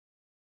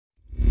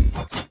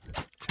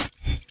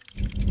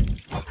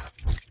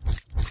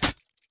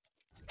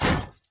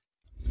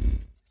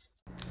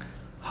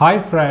Hi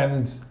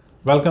friends,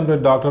 welcome to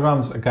Dr.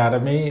 Ram's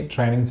Academy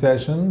training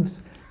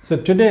sessions. So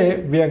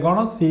today we are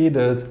gonna see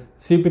this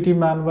CPT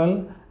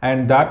manual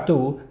and that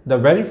too the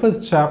very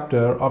first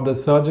chapter of the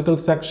surgical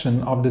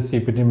section of the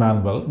CPT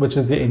manual, which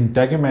is the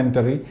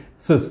integumentary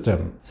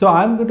system. So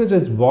I'm going to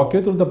just walk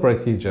you through the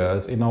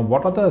procedures,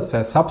 what are the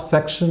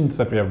subsections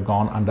that we have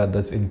gone under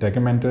this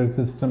integumentary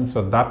system,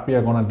 so that we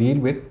are gonna deal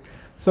with.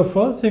 So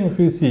first thing, if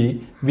you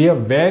see, we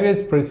have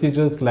various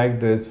procedures like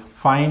this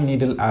fine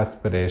needle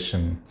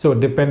aspiration. So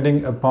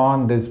depending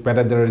upon this,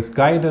 whether there is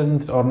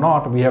guidance or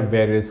not, we have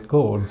various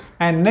codes.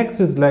 And next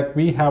is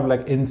we have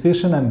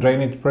incision and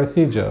drainage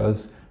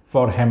procedures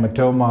for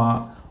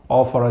hematoma,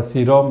 or for a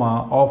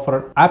seroma, or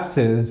for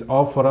abscess,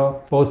 or for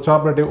a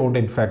postoperative wound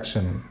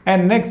infection.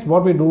 And next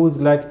what we do is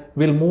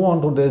we'll move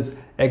on to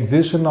this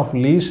excision of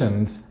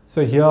lesions.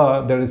 So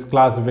here there is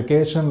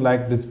classification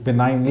like this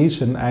benign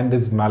lesion and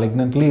this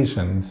malignant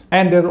lesions.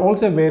 And there are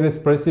also various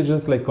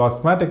procedures like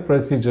cosmetic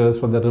procedures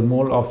for the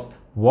removal of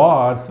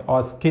warts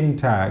or skin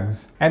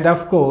tags. And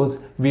of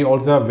course, we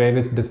also have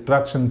various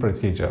destruction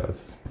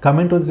procedures.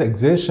 Coming to this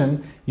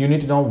excision, you need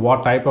to know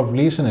what type of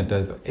lesion it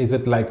is. Is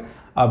it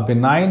a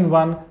benign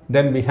one?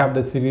 Then we have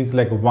the series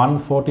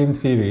 114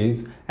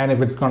 series, and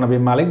if it's going to be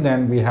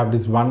malignant, we have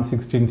this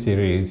 116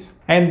 series.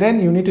 And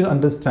then you need to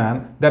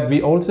understand that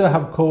we also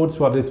have codes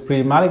for these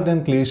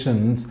pre-malignant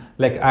lesions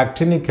like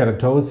actinic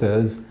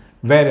keratosis,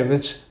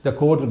 which the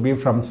code will be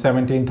from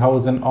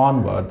 17,000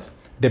 onwards.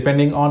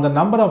 Depending on the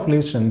number of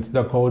lesions,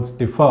 the codes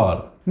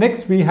differ.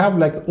 Next, we have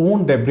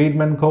wound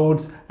debridement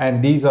codes,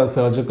 and these are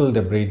surgical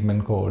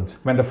debridement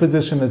codes. When the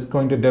physician is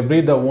going to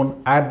debride the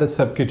wound at the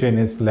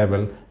subcutaneous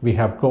level, we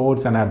have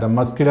codes, and at the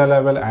muscular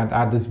level and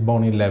at this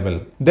bony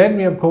level. Then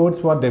we have codes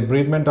for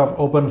debridement of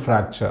open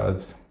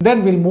fractures.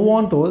 Then we'll move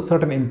on to a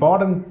certain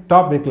important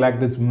topic like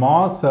this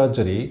Morse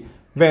surgery,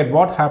 where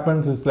what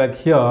happens is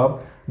here,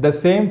 the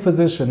same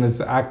physician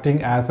is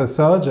acting as a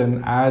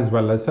surgeon as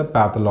well as a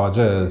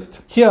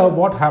pathologist. Here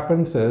what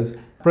happens is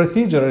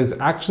procedure is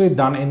actually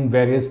done in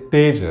various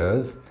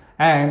stages,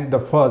 and the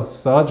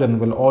first surgeon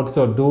will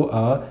also do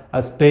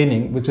a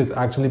staining which is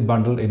actually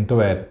bundled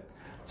into it.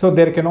 So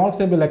there can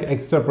also be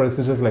extra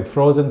procedures like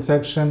frozen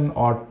section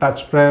or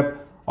touch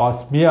prep or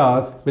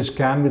smears, which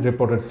can be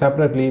reported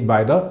separately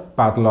by the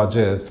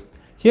pathologist.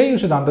 Here you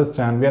should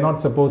understand we are not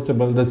supposed to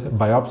build this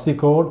biopsy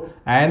code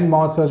and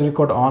Morse surgery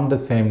code on the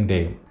same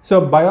day.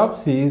 So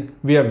biopsies,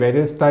 we have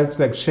various types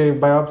like shave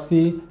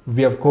biopsy,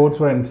 we have codes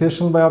for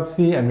incisional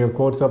biopsy, and we have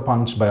codes for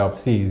punch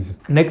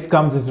biopsies. Next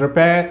comes this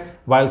repair.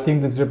 While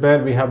seeing this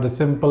repair, we have the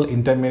simple,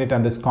 intermediate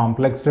and this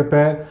complex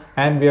repair,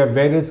 and we have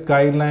various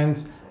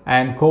guidelines,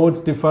 and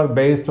codes differ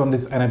based on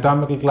this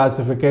anatomical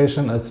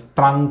classification as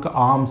trunk,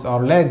 arms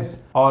or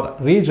legs, or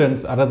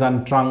regions other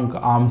than trunk,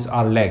 arms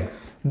or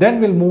legs.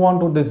 Then we'll move on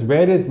to this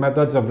various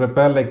methods of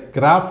repair like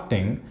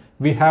grafting.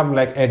 We have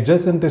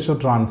adjacent tissue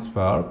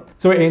transfer.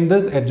 So in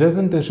this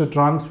adjacent tissue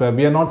transfer,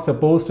 we are not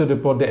supposed to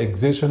report the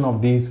excision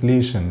of these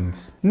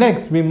lesions.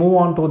 Next, we move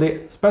on to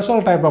the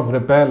special type of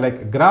repair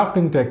like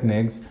grafting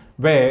techniques,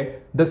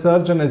 where the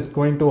surgeon is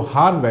going to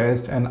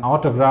harvest an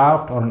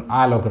autograft or an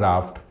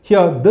allograft.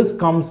 Here, this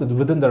comes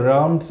within the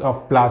realms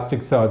of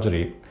plastic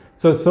surgery.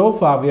 So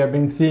far we have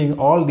been seeing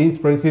all these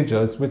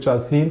procedures which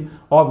are seen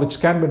or which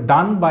can be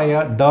done by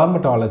a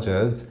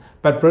dermatologist,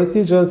 but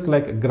procedures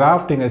like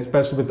grafting,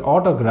 especially with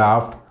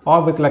autograft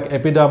or with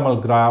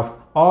epidermal graft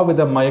or with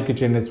the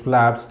myocutaneous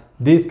flaps,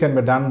 these can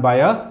be done by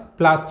a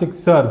plastic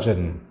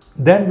surgeon.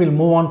 Then we'll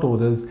move on to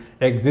this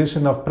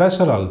excision of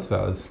pressure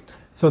ulcers.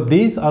 So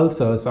these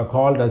ulcers are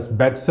called as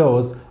bed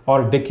sores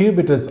or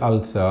decubitus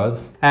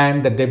ulcers,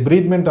 and the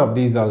debridement of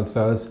these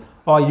ulcers,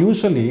 or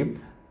usually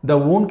the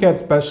wound care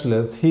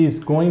specialist, he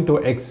is going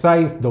to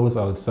excise those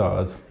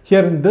ulcers.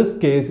 Here in this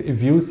case,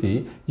 if you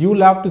see, you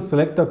will have to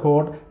select the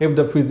code if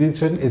the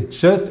physician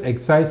is just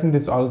excising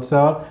this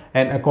ulcer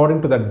and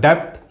according to the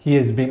depth he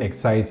has been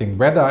excising.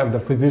 Whether if the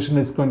physician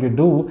is going to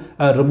do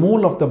a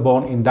removal of the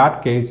bone, in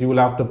that case you will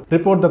have to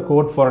report the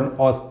code for an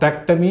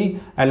ostectomy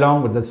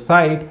along with the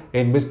site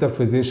in which the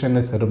physician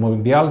is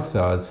removing the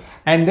ulcers.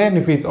 And then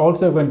if he is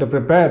also going to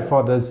prepare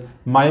for this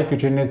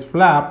myocutaneous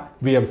flap,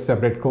 we have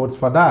separate codes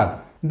for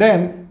that.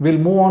 Then we'll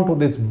move on to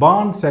this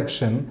bond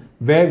section,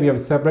 where we have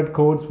separate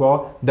codes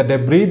for the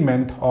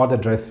debridement or the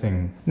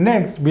dressing.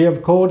 Next, we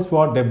have codes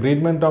for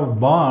debridement of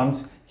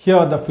bonds.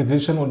 Here the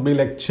physician would be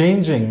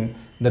changing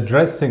the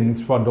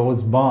dressings for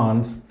those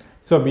bonds.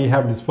 So we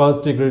have this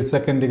first degree,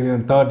 second degree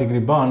and third degree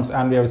bonds,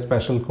 and we have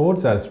special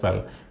codes as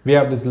well. We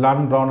have this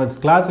Lund-Braunet's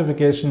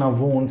classification of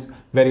wounds,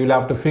 where you'll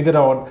have to figure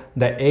out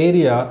the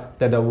area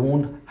that the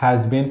wound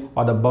has been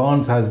or the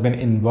burns has been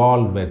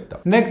involved with.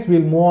 Next,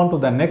 we'll move on to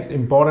the next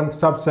important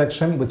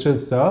subsection, which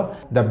is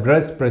the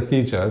breast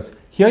procedures.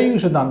 Here you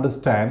should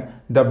understand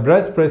the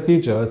breast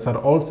procedures are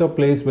also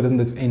placed within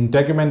this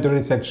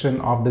integumentary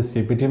section of the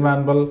CPT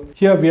manual.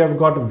 Here we have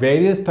got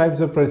various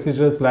types of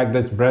procedures like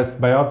this breast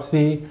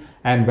biopsy,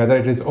 and whether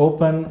it is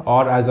open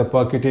or as a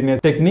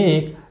percutaneous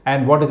technique,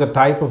 and what is the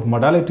type of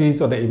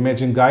modalities or the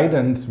imaging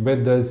guidance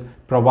with this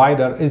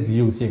provider is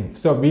using.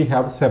 So we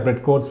have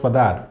separate codes for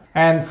that.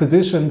 And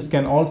physicians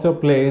can also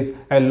place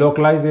a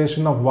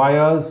localization of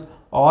wires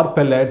or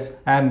pellets,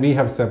 and we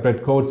have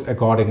separate codes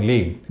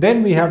accordingly.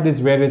 Then we have these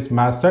various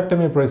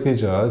mastectomy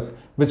procedures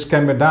which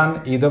can be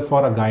done either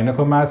for a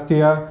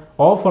gynecomastia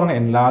or for an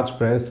enlarged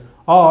breast,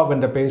 or when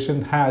the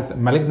patient has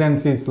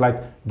malignancies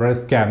like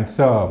breast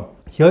cancer.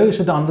 Here you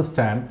should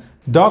understand,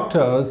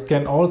 doctors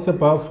can also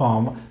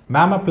perform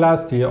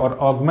mammoplasty or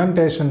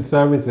augmentation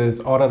services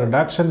or a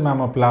reduction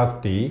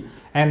mammoplasty,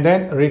 and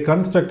then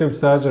reconstructive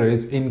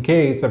surgeries in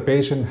case a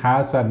patient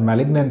has had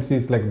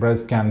malignancies like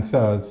breast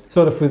cancers.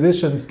 So the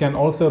physicians can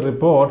also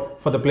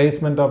report for the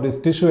placement of these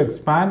tissue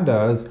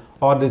expanders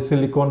or the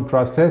silicone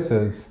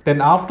prostheses.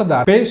 Then after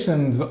that,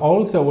 patients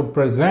also would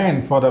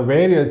present for the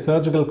various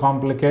surgical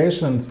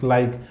complications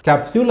like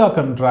capsular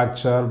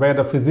contracture, where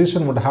the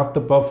physician would have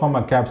to perform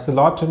a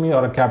capsulotomy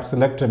or a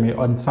capsulectomy,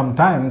 and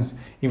sometimes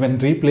even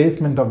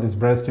replacement of this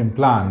breast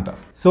implant.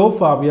 So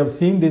far we have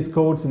seen these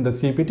codes in the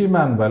CPT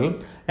manual,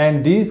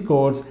 and these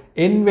codes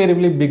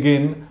invariably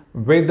begin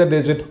with the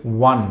digit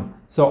 1.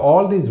 So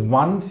all these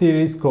 1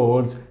 series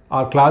codes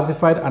are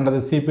classified under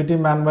the CPT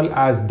manual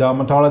as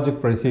dermatologic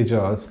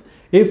procedures.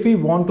 If we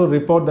want to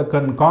report the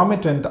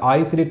concomitant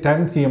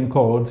ICD-10-CM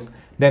codes,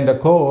 then the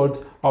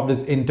codes of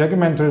this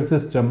integumentary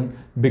system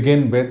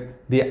begin with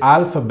the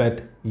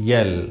alphabet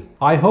L.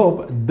 I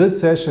hope this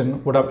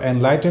session would have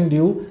enlightened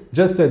you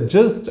just a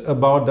gist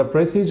about the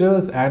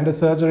procedures and the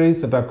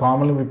surgeries that are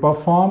commonly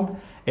performed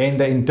in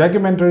the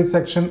integumentary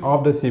section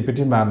of the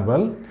CPT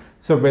manual.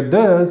 So with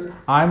this,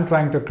 I'm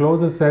trying to close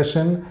the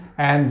session,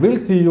 and we'll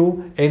see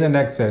you in the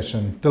next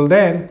session. Till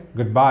then,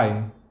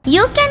 goodbye.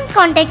 You can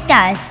contact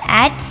us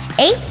at